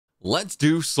Let's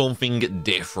do something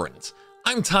different.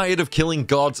 I'm tired of killing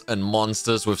gods and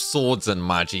monsters with swords and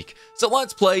magic, so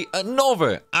let's play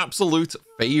another absolute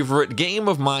favorite game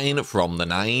of mine from the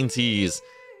 90s.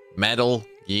 Metal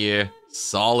Gear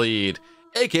Solid,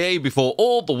 aka before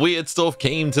all the weird stuff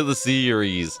came to the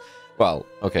series. Well,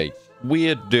 okay,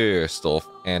 weirder stuff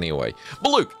anyway.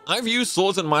 But look, I've used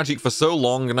swords and magic for so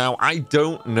long now, I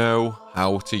don't know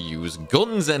how to use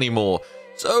guns anymore.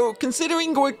 So,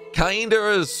 considering we're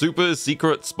kinda a super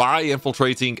secret spy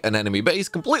infiltrating an enemy base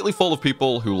completely full of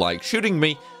people who like shooting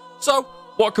me, so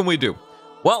what can we do?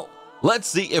 Well, let's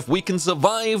see if we can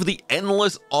survive the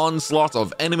endless onslaught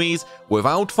of enemies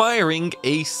without firing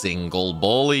a single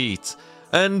bullet.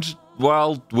 And,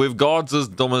 well, with gods as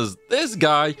dumb as this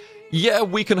guy, yeah,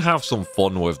 we can have some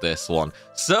fun with this one.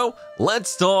 So, let's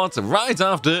start right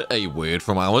after a word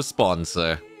from our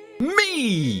sponsor.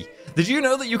 Me! Did you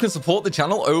know that you can support the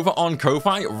channel over on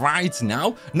Ko-Fi right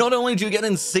now? Not only do you get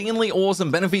insanely awesome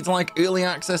benefits like early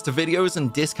access to videos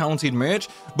and discounted merch,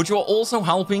 but you are also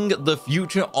helping the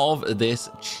future of this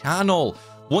channel.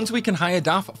 Once we can hire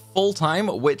Daph full-time,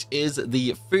 which is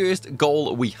the first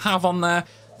goal we have on there,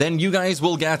 then you guys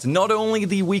will get not only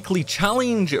the weekly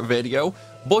challenge video,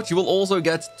 but you will also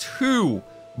get 2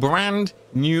 brand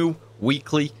new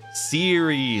weekly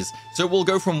series. So we'll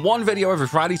go from 1 video every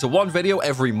Friday to 1 video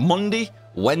every Monday,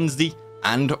 Wednesday,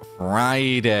 and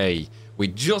Friday. We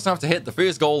just have to hit the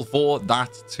first goal for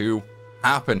that to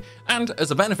happen. And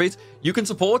as a benefit, you can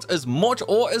support as much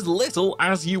or as little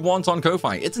as you want on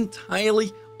Ko-Fi. It's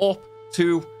entirely up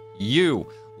to you.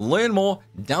 Learn more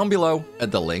down below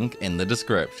at the link in the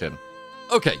description.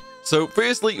 Okay, so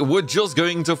firstly, we're just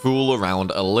going to fool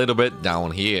around a little bit down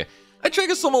here. I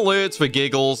trigger some alerts for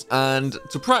giggles and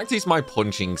to practice my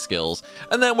punching skills,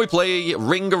 and then we play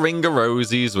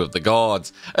Ringa-Ringa-Rosies with the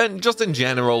gods, and just in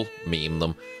general, meme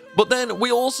them. But then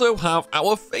we also have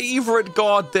our favorite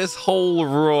god this whole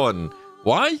run.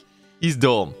 Why? He's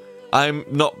dumb. I'm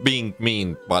not being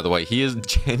mean, by the way, he is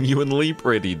genuinely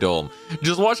pretty dumb.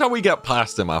 Just watch how we get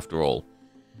past him after all.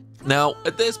 Now,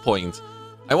 at this point,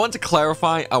 I want to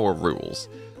clarify our rules.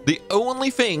 The only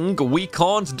thing we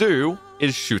can't do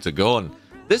is shoot a gun.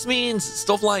 This means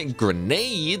stuff like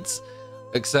grenades,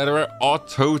 etc. are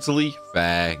totally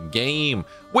fair game,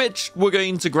 which we're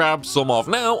going to grab some of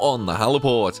now on the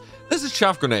heliport. This is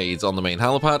chaff grenades on the main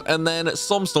helipad, and then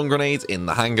some stun grenades in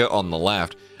the hangar on the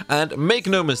left. And make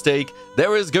no mistake,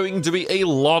 there is going to be a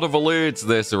lot of alerts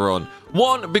this run.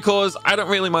 1, because I don't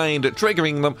really mind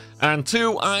triggering them, and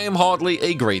 2, I am hardly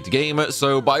a great gamer,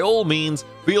 so by all means,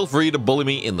 feel free to bully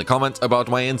me in the comments about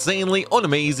my insanely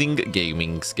unamazing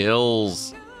gaming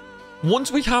skills.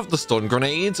 Once we have the stun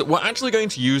grenades, we're actually going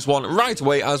to use one right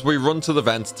away as we run to the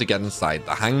vent to get inside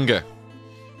the hangar.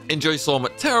 Enjoy some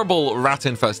terrible rat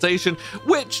infestation,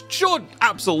 which should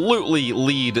absolutely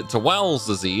lead to Wells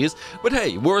disease, but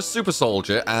hey, we're a super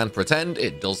soldier and pretend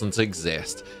it doesn't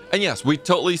exist. And yes, we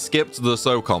totally skipped the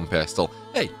SOCOM pistol.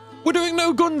 Hey, we're doing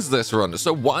no guns this run,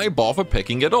 so why bother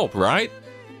picking it up, right?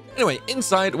 Anyway,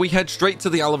 inside we head straight to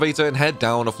the elevator and head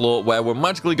down a floor where we're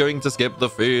magically going to skip the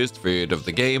first third of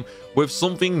the game with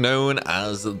something known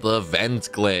as the vent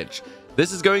glitch.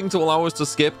 This is going to allow us to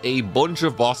skip a bunch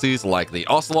of bosses like the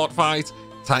Ocelot fight,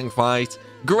 Tank fight,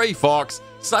 Grey Fox,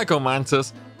 Psycho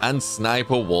Mantis, and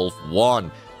Sniper Wolf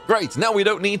 1. Great, now we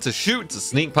don't need to shoot to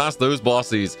sneak past those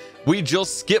bosses. We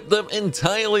just skip them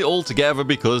entirely altogether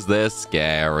because they're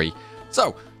scary.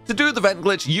 So, to do the vent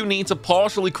glitch, you need to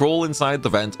partially crawl inside the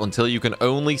vent until you can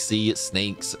only see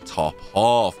Snake's top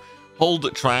half.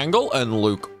 Hold triangle and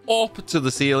look up to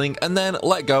the ceiling, and then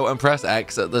let go and press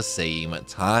X at the same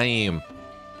time.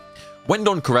 When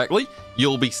done correctly,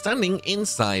 you'll be standing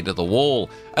inside of the wall,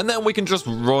 and then we can just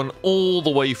run all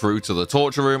the way through to the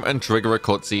torture room and trigger a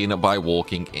cutscene by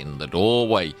walking in the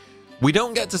doorway. We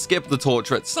don't get to skip the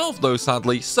torture itself though,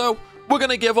 sadly, so we're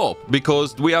gonna give up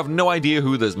because we have no idea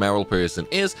who this Meryl person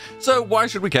is, so why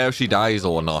should we care if she dies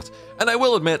or not? And I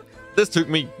will admit, this took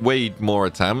me way more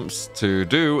attempts to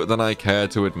do than I care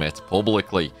to admit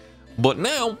publicly. But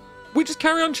now, we just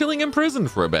carry on chilling in prison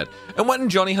for a bit, and when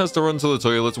Johnny has to run to the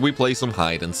toilet, we play some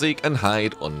hide and seek and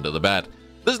hide under the bed.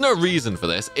 There's no reason for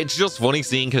this, it's just funny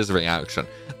seeing his reaction.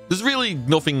 There's really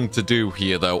nothing to do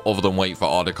here though, other than wait for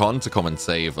Otacon to come and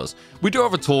save us. We do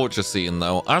have a torture scene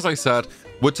though. As I said,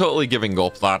 we're totally giving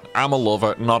up that. I'm a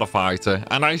lover, not a fighter,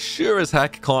 and I sure as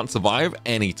heck can't survive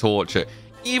any torture,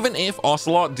 even if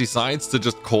Ocelot decides to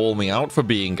just call me out for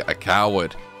being a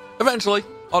coward. Eventually,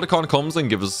 Otacon comes and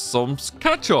gives us some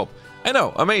catch-up. I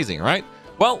know, amazing, right?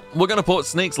 Well, we're gonna put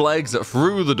Snake's legs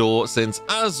through the door since,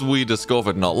 as we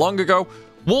discovered not long ago,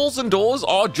 Walls and doors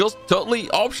are just totally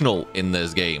optional in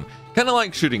this game, kind of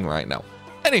like shooting right now.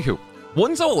 Anywho,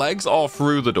 once our legs are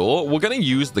through the door, we're going to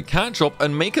use the ketchup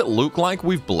and make it look like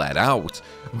we've bled out.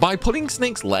 By putting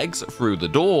Snake's legs through the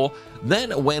door,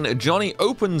 then when Johnny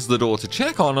opens the door to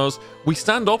check on us, we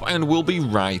stand up and we'll be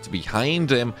right behind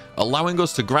him, allowing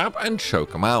us to grab and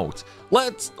choke him out.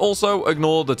 Let's also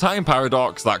ignore the time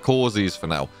paradox that causes for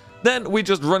now. Then we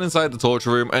just run inside the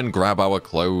torture room and grab our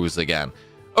clothes again.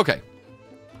 Okay.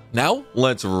 Now,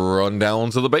 let's run down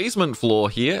to the basement floor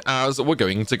here as we're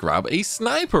going to grab a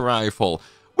sniper rifle.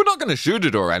 We're not going to shoot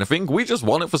it or anything, we just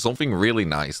want it for something really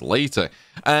nice later.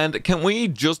 And can we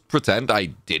just pretend I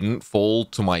didn't fall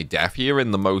to my death here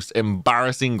in the most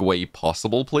embarrassing way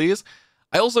possible, please?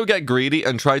 I also get greedy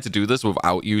and try to do this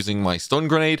without using my stun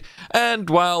grenade, and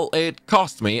well, it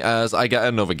cost me as I get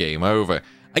another game over.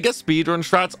 I guess speedrun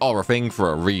strats are a thing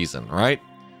for a reason, right?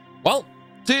 Well,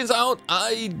 turns out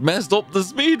I messed up the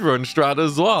speedrun strat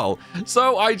as well,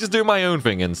 so I just do my own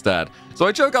thing instead. So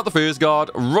I choke out the first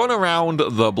guard, run around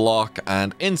the block,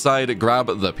 and inside grab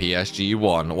the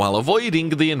PSG-1 while avoiding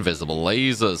the invisible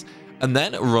lasers, and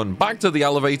then run back to the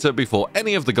elevator before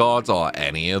any of the guards are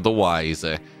any the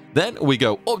wiser. Then we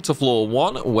go up to floor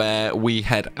 1 where we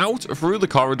head out through the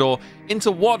corridor into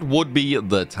what would be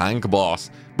the tank boss.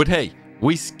 But hey,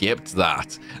 we skipped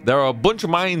that. There are a bunch of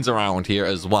mines around here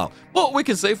as well, but we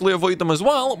can safely avoid them as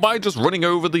well by just running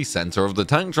over the center of the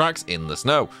tank tracks in the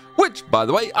snow, which, by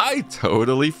the way, I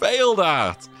totally failed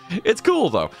at. It's cool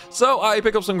though, so I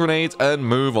pick up some grenades and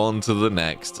move on to the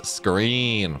next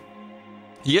screen.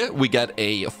 Here we get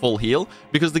a full heal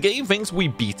because the game thinks we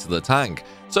beat the tank.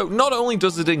 So not only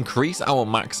does it increase our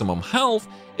maximum health,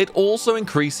 it also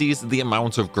increases the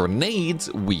amount of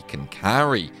grenades we can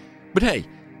carry. But hey,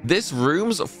 this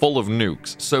room's full of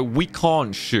nukes, so we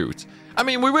can't shoot. I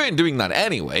mean, we weren't doing that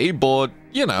anyway, but,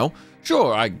 you know,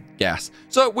 sure, I guess.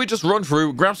 So we just run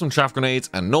through, grab some chaff grenades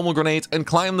and normal grenades, and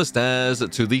climb the stairs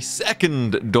to the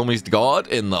second dumbest guard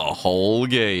in the whole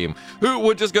game, who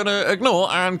we're just gonna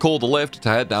ignore and call the lift to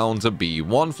head down to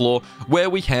B1 floor, where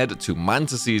we head to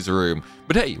Mantis's room.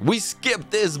 But hey, we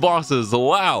skipped this boss as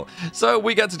well, so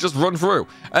we get to just run through.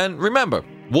 And remember,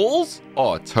 walls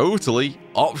are totally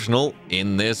optional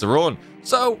in this run,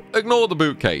 so ignore the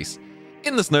bootcase.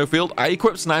 In the snowfield, I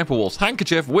equipped Sniper Wolf's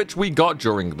handkerchief, which we got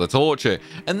during the torture,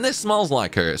 and this smells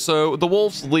like her, so the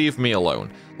wolves leave me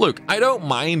alone. Look, I don't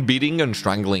mind beating and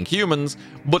strangling humans,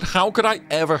 but how could I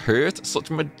ever hurt such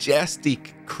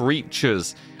majestic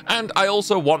creatures? And I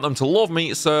also want them to love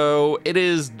me, so it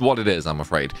is what it is, I'm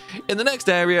afraid. In the next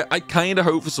area, I kinda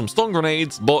hope for some stun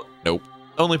grenades, but nope,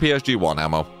 only PSG-1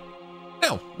 ammo.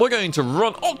 Now, we're going to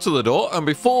run up to the door, and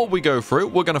before we go through,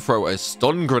 we're going to throw a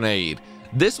stun grenade.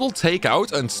 This will take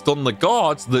out and stun the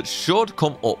guards that should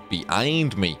come up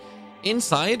behind me.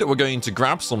 Inside, we're going to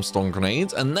grab some stun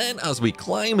grenades, and then as we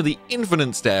climb the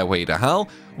infinite stairway to hell,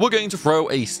 we're going to throw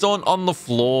a stun on the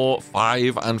floor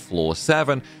 5 and floor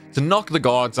 7 to knock the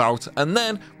guards out, and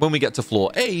then when we get to floor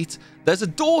 8, there's a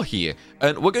door here,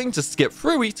 and we're going to skip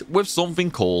through it with something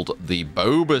called the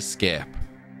Boba Skip.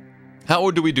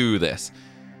 How do we do this?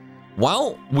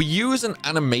 Well, we use an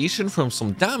animation from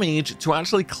some damage to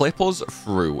actually clip us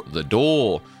through the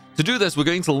door. To do this, we're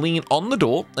going to lean on the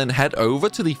door and head over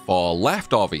to the far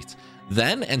left of it.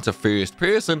 Then enter first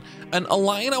person and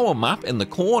align our map in the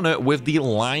corner with the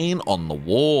line on the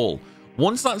wall.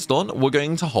 Once that's done, we're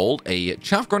going to hold a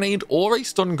chaff grenade or a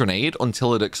stun grenade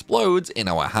until it explodes in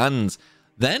our hands.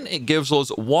 Then it gives us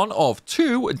one of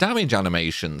 2 damage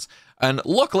animations, and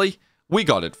luckily, we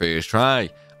got it first try.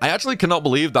 I actually cannot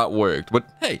believe that worked, but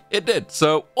hey, it did,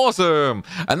 so awesome!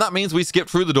 And that means we skipped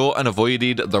through the door and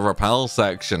avoided the rappel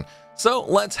section. So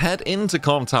let's head into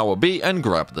Comm Tower B and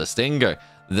grab the Stinger.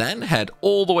 Then head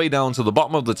all the way down to the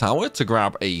bottom of the tower to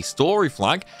grab a story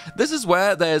flag. This is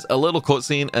where there's a little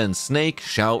cutscene and Snake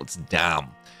shouts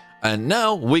damn. And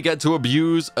now we get to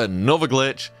abuse another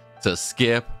glitch to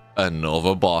skip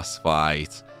another boss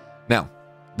fight. Now,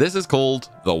 this is called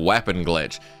the weapon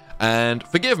glitch. And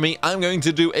forgive me, I'm going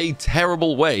to do a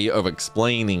terrible way of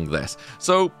explaining this,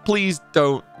 so please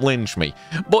don't lynch me.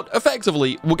 But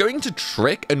effectively, we're going to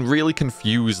trick and really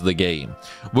confuse the game.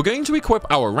 We're going to equip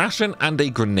our ration and a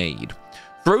grenade.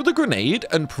 Throw the grenade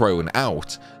and prone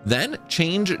out, then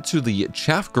change to the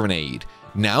chaff grenade.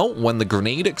 Now, when the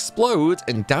grenade explodes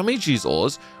and damages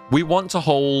us, we want to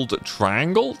hold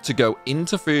triangle to go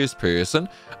into first person,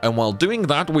 and while doing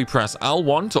that, we press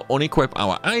L1 to unequip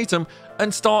our item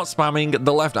and start spamming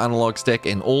the left analog stick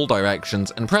in all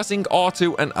directions and pressing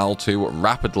R2 and L2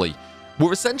 rapidly.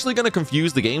 We're essentially going to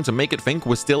confuse the game to make it think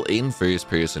we're still in first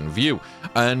person view,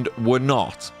 and we're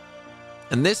not.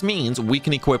 And this means we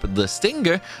can equip the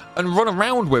Stinger and run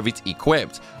around with it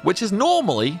equipped, which is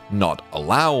normally not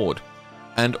allowed.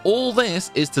 And all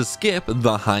this is to skip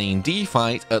the Hindy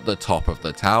fight at the top of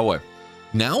the tower.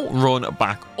 Now run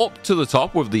back up to the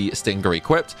top with the Stinger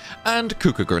equipped and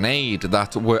cook a grenade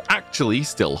that we're actually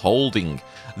still holding.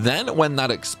 Then when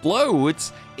that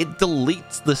explodes, it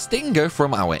deletes the Stinger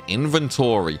from our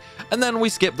inventory. And then we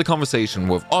skip the conversation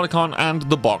with Otacon and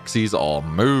the boxes are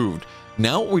moved.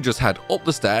 Now we just head up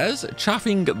the stairs,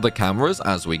 chaffing the cameras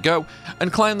as we go,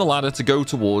 and climb the ladder to go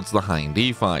towards the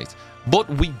Hindy fight. But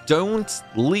we don't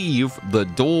leave the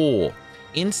door.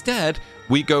 Instead,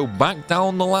 we go back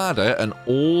down the ladder and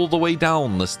all the way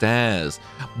down the stairs.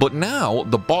 But now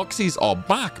the boxes are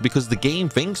back because the game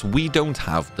thinks we don't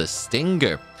have the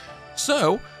Stinger.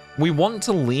 So we want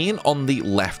to lean on the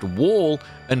left wall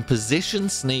and position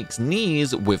Snake's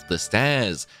knees with the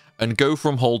stairs and go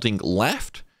from holding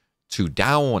left to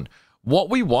down.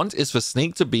 What we want is for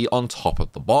Snake to be on top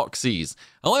of the boxes.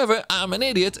 However, I'm an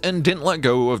idiot and didn't let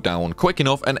go of down quick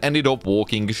enough and ended up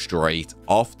walking straight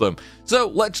off them. So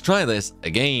let's try this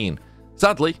again.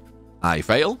 Sadly, I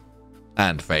fail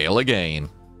and fail again.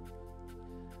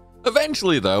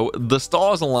 Eventually though, the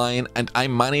stars align and I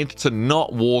managed to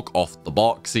not walk off the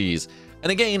boxes.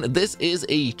 And again, this is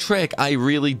a trick I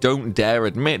really don't dare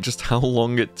admit just how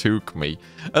long it took me.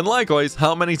 And likewise,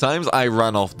 how many times I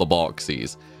ran off the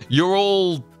boxes. You're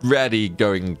already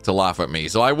going to laugh at me,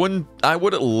 so I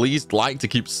would at least like to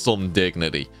keep some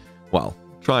dignity. Well,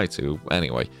 try to,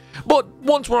 anyway. But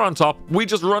once we're on top, we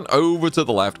just run over to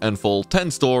the left and fall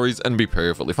 10 stories and be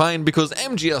perfectly fine because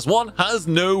MGS1 has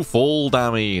no fall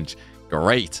damage.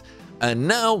 Great. And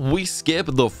now we skip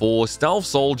the 4 stealth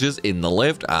soldiers in the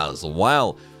lift as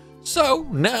well. So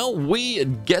now we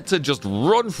get to just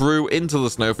run through into the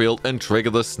snowfield and trigger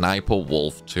the Sniper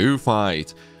Wolf 2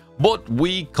 fight. But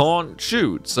we can't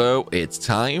shoot, so it's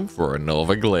time for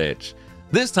another glitch.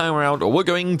 This time around, we're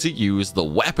going to use the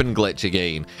weapon glitch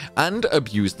again and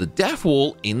abuse the death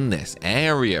wall in this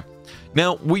area.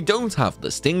 Now, we don't have the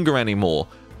Stinger anymore,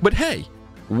 but hey,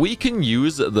 we can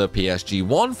use the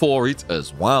PSG-1 for it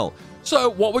as well. So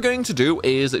what we're going to do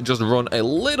is just run a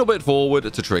little bit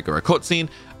forward to trigger a cutscene,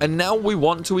 and now we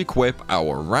want to equip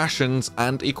our rations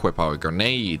and equip our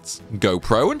grenades. Go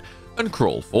prone and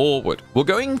crawl forward. We're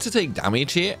going to take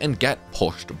damage here and get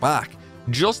pushed back,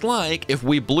 just like if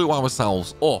we blew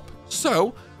ourselves up.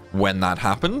 So when that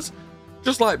happens,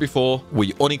 just like before,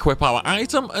 we unequip our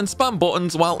item and spam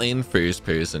buttons while in first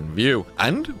person view.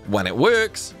 And when it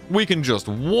works, we can just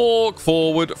walk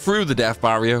forward through the death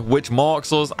barrier, which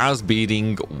marks us as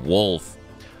beating Wolf.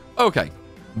 Okay,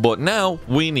 but now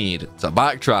we need to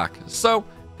backtrack. So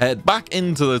head back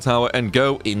into the tower and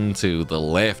go into the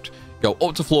lift. Go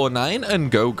up to floor 9 and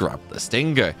go grab the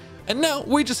Stinger. And now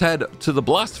we just head to the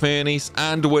blast furnace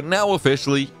and we're now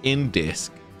officially in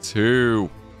disc 2.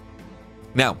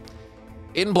 Now,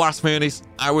 in blast furnace,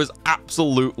 I was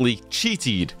absolutely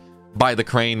cheated by the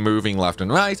crane moving left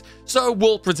and right, so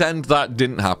we'll pretend that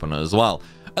didn't happen as well.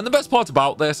 And the best part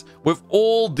about this, with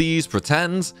all these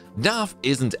pretends, Daph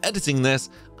isn't editing this,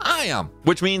 I am,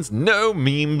 which means no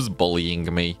memes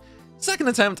bullying me. Second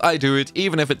attempt, I do it,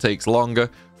 even if it takes longer,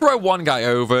 throw one guy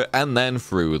over, and then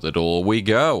through the door we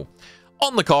go.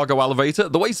 On the cargo elevator,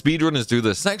 the way speedrunners do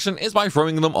this section is by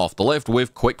throwing them off the lift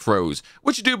with quick throws,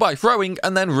 which you do by throwing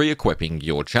and then re-equipping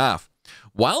your chaff.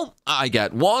 Well, I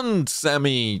get one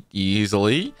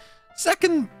semi-easily.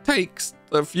 Second takes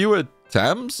a few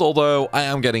attempts, although I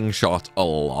am getting shot a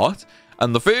lot.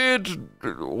 And the third,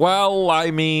 well,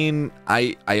 I mean,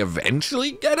 I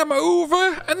eventually get him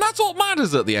over, and that's what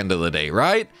matters at the end of the day,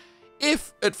 right?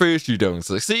 If at first you don't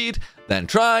succeed, then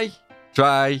try,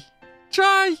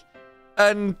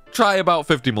 and try about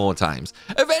 50 more times.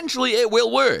 Eventually it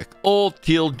will work, or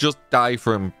he'll just die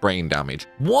from brain damage.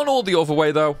 One or the other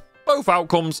way though, both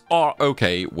outcomes are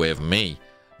okay with me.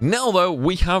 Now though,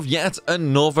 we have yet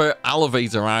another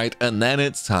elevator ride, and then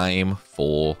it's time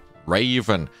for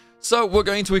Raven. So we're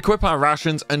going to equip our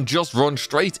rations and just run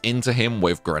straight into him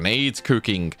with grenades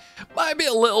cooking. Might be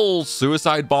a little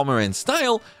suicide bomber in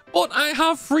style, but I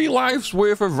have 3 lives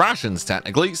worth of rations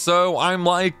technically, so I'm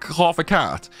like half a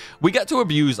cat. We get to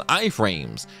abuse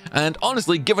iframes, and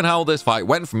honestly, given how this fight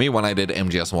went for me when I did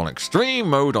MGS1 Extreme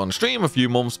mode on stream a few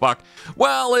months back,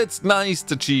 well, it's nice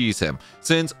to cheese him,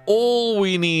 since all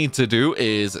we need to do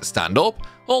is stand up,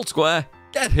 hold square,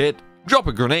 get hit, drop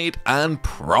a grenade, and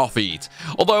profit.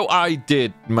 Although I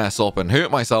did mess up and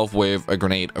hurt myself with a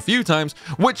grenade a few times,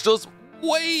 which does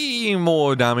way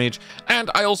more damage, and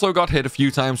I also got hit a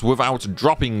few times without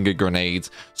dropping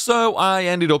grenades, so I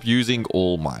ended up using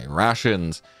all my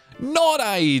rations. Not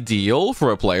ideal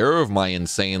for a player of my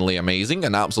insanely amazing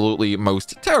and absolutely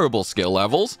most terrible skill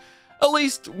levels. At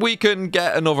least we can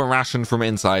get another ration from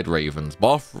inside Raven's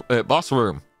boss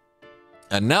room.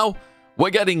 And now, we're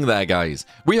getting there, guys.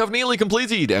 We have nearly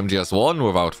completed MGS1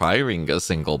 without firing a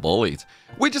single bullet.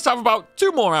 We just have about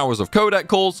 2 more hours of codec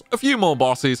calls, a few more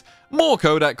bosses, more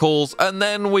codec calls, and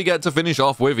then we get to finish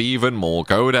off with even more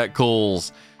codec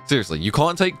calls. Seriously, you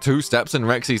can't take 2 steps in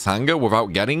Rexy's hangar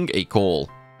without getting a call.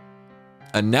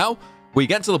 And now, we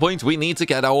get to the point we need to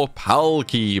get our PAL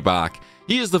key back.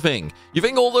 Here's the thing, you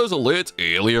think all those alerts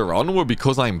earlier on were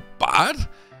because I'm bad?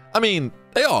 I mean,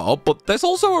 they are, but there's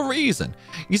also a reason.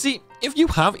 You see, if you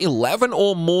have 11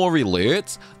 or more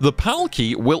alerts, the PAL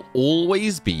key will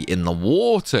always be in the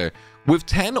water. With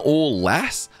 10 or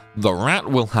less, the rat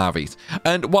will have it.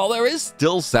 And while there is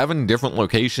still 7 different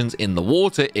locations in the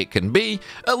water it can be,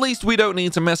 at least we don't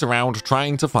need to mess around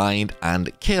trying to find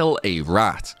and kill a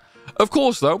rat. Of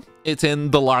course though, it's in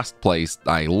the last place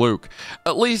I look.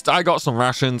 At least I got some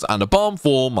rations and a bomb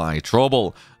for my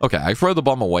trouble. Okay, I throw the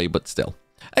bomb away, but still.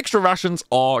 Extra rations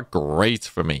are great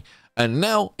for me. And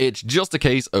now it's just a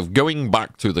case of going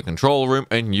back to the control room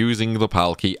and using the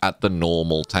PAL key at the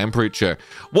normal temperature.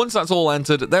 Once that's all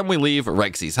entered, then we leave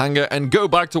Rexy's hangar and go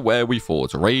back to where we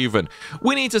fought Raven.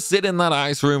 We need to sit in that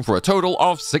ice room for a total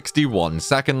of 61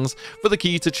 seconds for the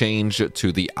key to change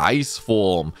to the ice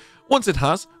form. Once it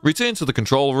has, return to the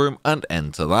control room and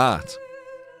enter that.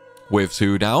 With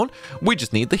 2 down, we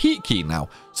just need the heat key now,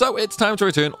 so it's time to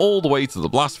return all the way to the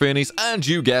blast furnace and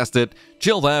you guessed it,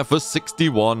 chill there for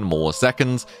 61 more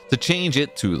seconds to change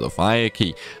it to the fire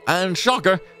key. And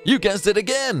shocker, you guessed it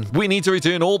again, we need to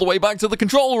return all the way back to the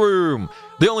control room.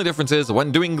 The only difference is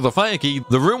when doing the fire key,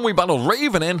 the room we battled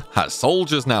Raven in has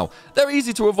soldiers now. They're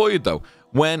easy to avoid though.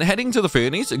 When heading to the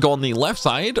furnace, go on the left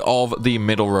side of the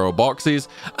middle row of boxes,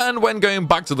 and when going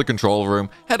back to the control room,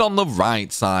 head on the right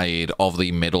side of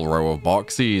the middle row of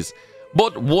boxes.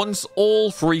 But once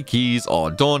all 3 keys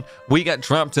are done, we get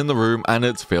trapped in the room and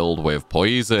it's filled with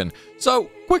poison. So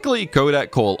quickly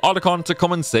codec call Otacon to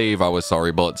come and save our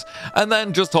sorry butts, and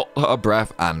then just hold a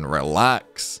breath and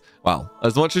relax. Well,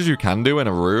 as much as you can do in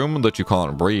a room that you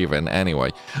can't breathe in anyway.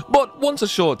 But once a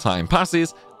short time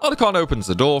passes, Otacon opens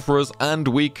the door for us and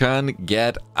we can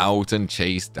get out and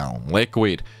chase down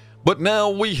Liquid. But now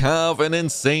we have an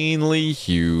insanely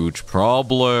huge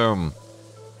problem.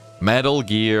 Metal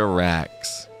Gear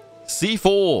Rex.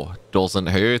 C4 doesn't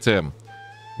hurt him.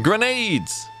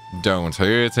 Grenades don't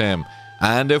hurt him.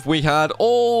 And if we had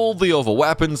all the other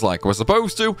weapons like we're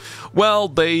supposed to, well,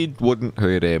 they wouldn't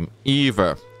hurt him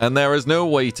either. And there is no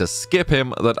way to skip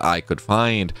him that I could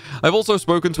find. I've also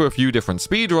spoken to a few different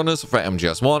speedrunners for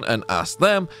MGS1 and asked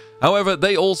them. However,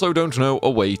 they also don't know a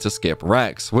way to skip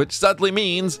Rex, which sadly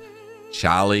means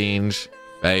challenge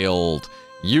failed.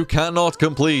 You cannot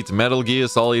complete Metal Gear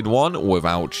Solid 1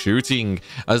 without shooting,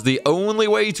 as the only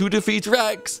way to defeat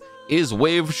Rex is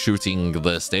with shooting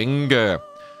the Stinger.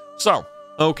 So,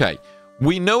 okay,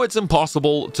 we know it's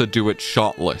impossible to do it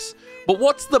shotless, but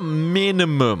what's the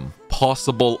minimum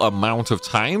possible amount of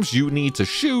times you need to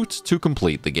shoot to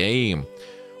complete the game?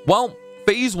 Well,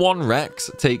 Phase 1 Rex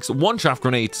takes 1 chaff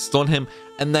grenade to stun him,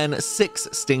 and then 6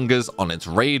 stingers on its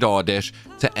radar dish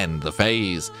to end the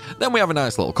phase. Then we have a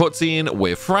nice little cutscene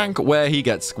with Frank where he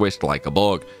gets squished like a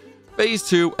bug. Phase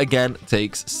 2 again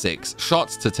takes 6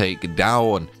 shots to take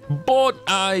down, but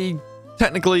I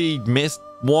technically missed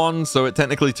 1, so it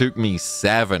technically took me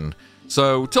 7.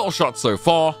 So total shots so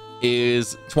far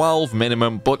is 12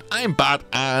 minimum, but I'm bad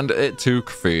and it took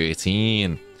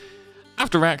 13.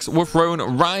 After Rex, we're thrown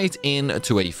right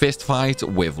into a fist fight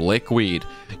with Liquid.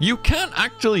 You can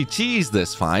actually cheese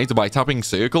this fight by tapping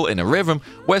circle in a rhythm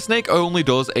where Snake only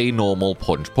does a normal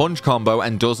punch-punch combo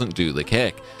and doesn't do the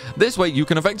kick. This way you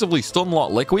can effectively stun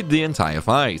lock Liquid the entire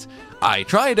fight. I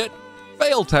tried it,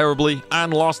 failed terribly,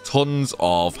 and lost tons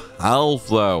of health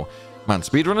though. Man,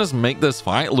 speedrunners make this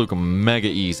fight look mega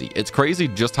easy. It's crazy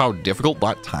just how difficult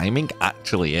that timing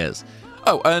actually is.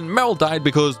 Oh, and Meryl died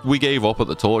because we gave up at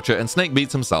the torture and Snake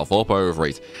beats himself up over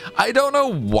it. I don't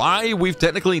know why we've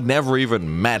technically never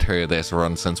even met her this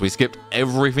run since we skipped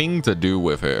everything to do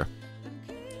with her.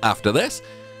 After this,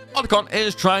 Otacon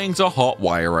is trying to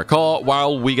hotwire a car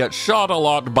while we get shot a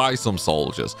lot by some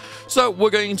soldiers. So we're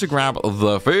going to grab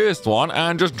the first one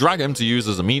and just drag him to use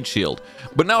as a meat shield.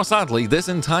 But now sadly, this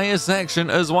entire section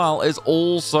as well is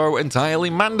also entirely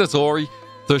mandatory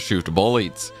to shoot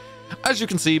bullets. As you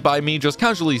can see by me just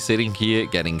casually sitting here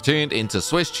getting turned into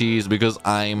Swiss cheese because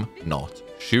I'm not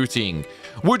shooting.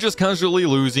 We're just casually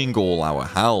losing all our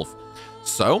health.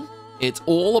 So, It's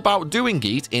all about doing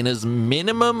it in as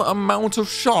minimum amount of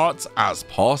shots as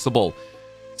possible.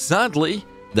 Sadly,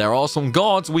 there are some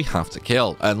guards we have to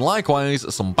kill, and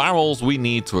likewise some barrels we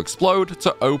need to explode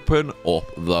to open up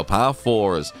the path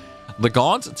for us. The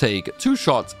guards take 2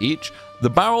 shots each, the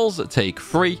barrels take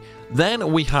 3,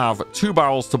 then we have 2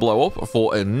 barrels to blow up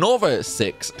for another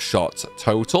 6 shots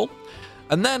total,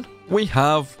 and then we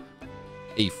have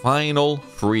a final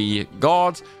 3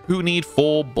 guards who need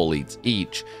 4 bullets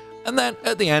each. And then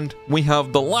at the end, we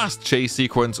have the last chase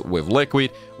sequence with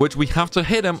Liquid, which we have to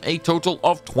hit him a total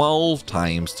of 12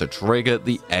 times to trigger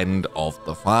the end of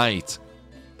the fight.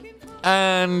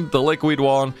 And the Liquid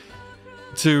one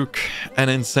took an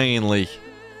insanely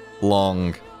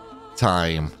long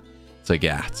time to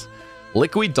get.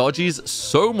 Liquid dodges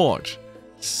so much,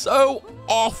 so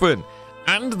often,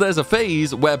 and there's a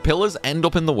phase where pillars end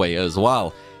up in the way as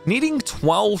well, needing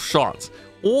 12 shots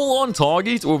all on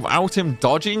target without him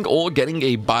dodging or getting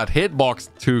a bad hitbox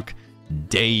took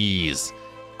days.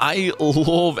 I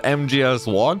love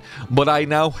MGS1, but I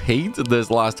now hate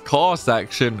this last car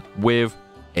section with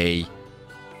a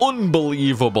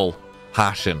unbelievable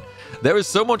passion. There is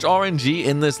so much RNG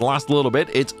in this last little bit,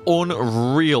 it's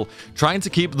unreal, trying to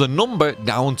keep the number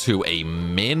down to a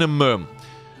minimum.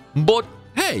 But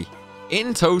hey,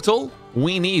 in total,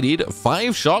 we needed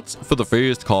 5 shots for the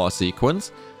first car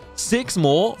sequence, 6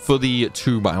 more for the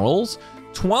 2 barrels,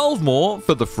 12 more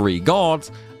for the 3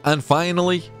 guards, and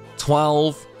finally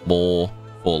 12 more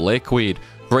for Liquid,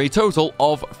 for a total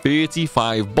of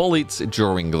 35 bullets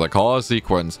during the car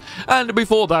sequence. And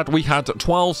before that, we had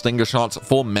 12 stinger shots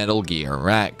for Metal Gear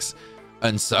Rex.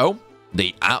 And so,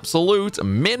 the absolute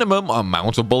minimum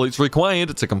amount of bullets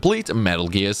required to complete Metal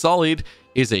Gear Solid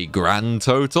is a grand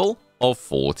total of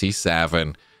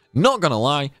 47. Not gonna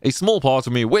lie, a small part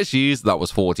of me wishes that was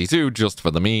 42 just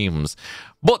for the memes.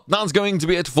 But that's going to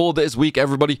be it for this week,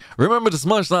 everybody. Remember to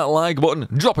smash that like button,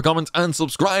 drop a comment, and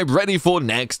subscribe ready for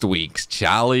next week's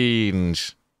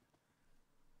challenge.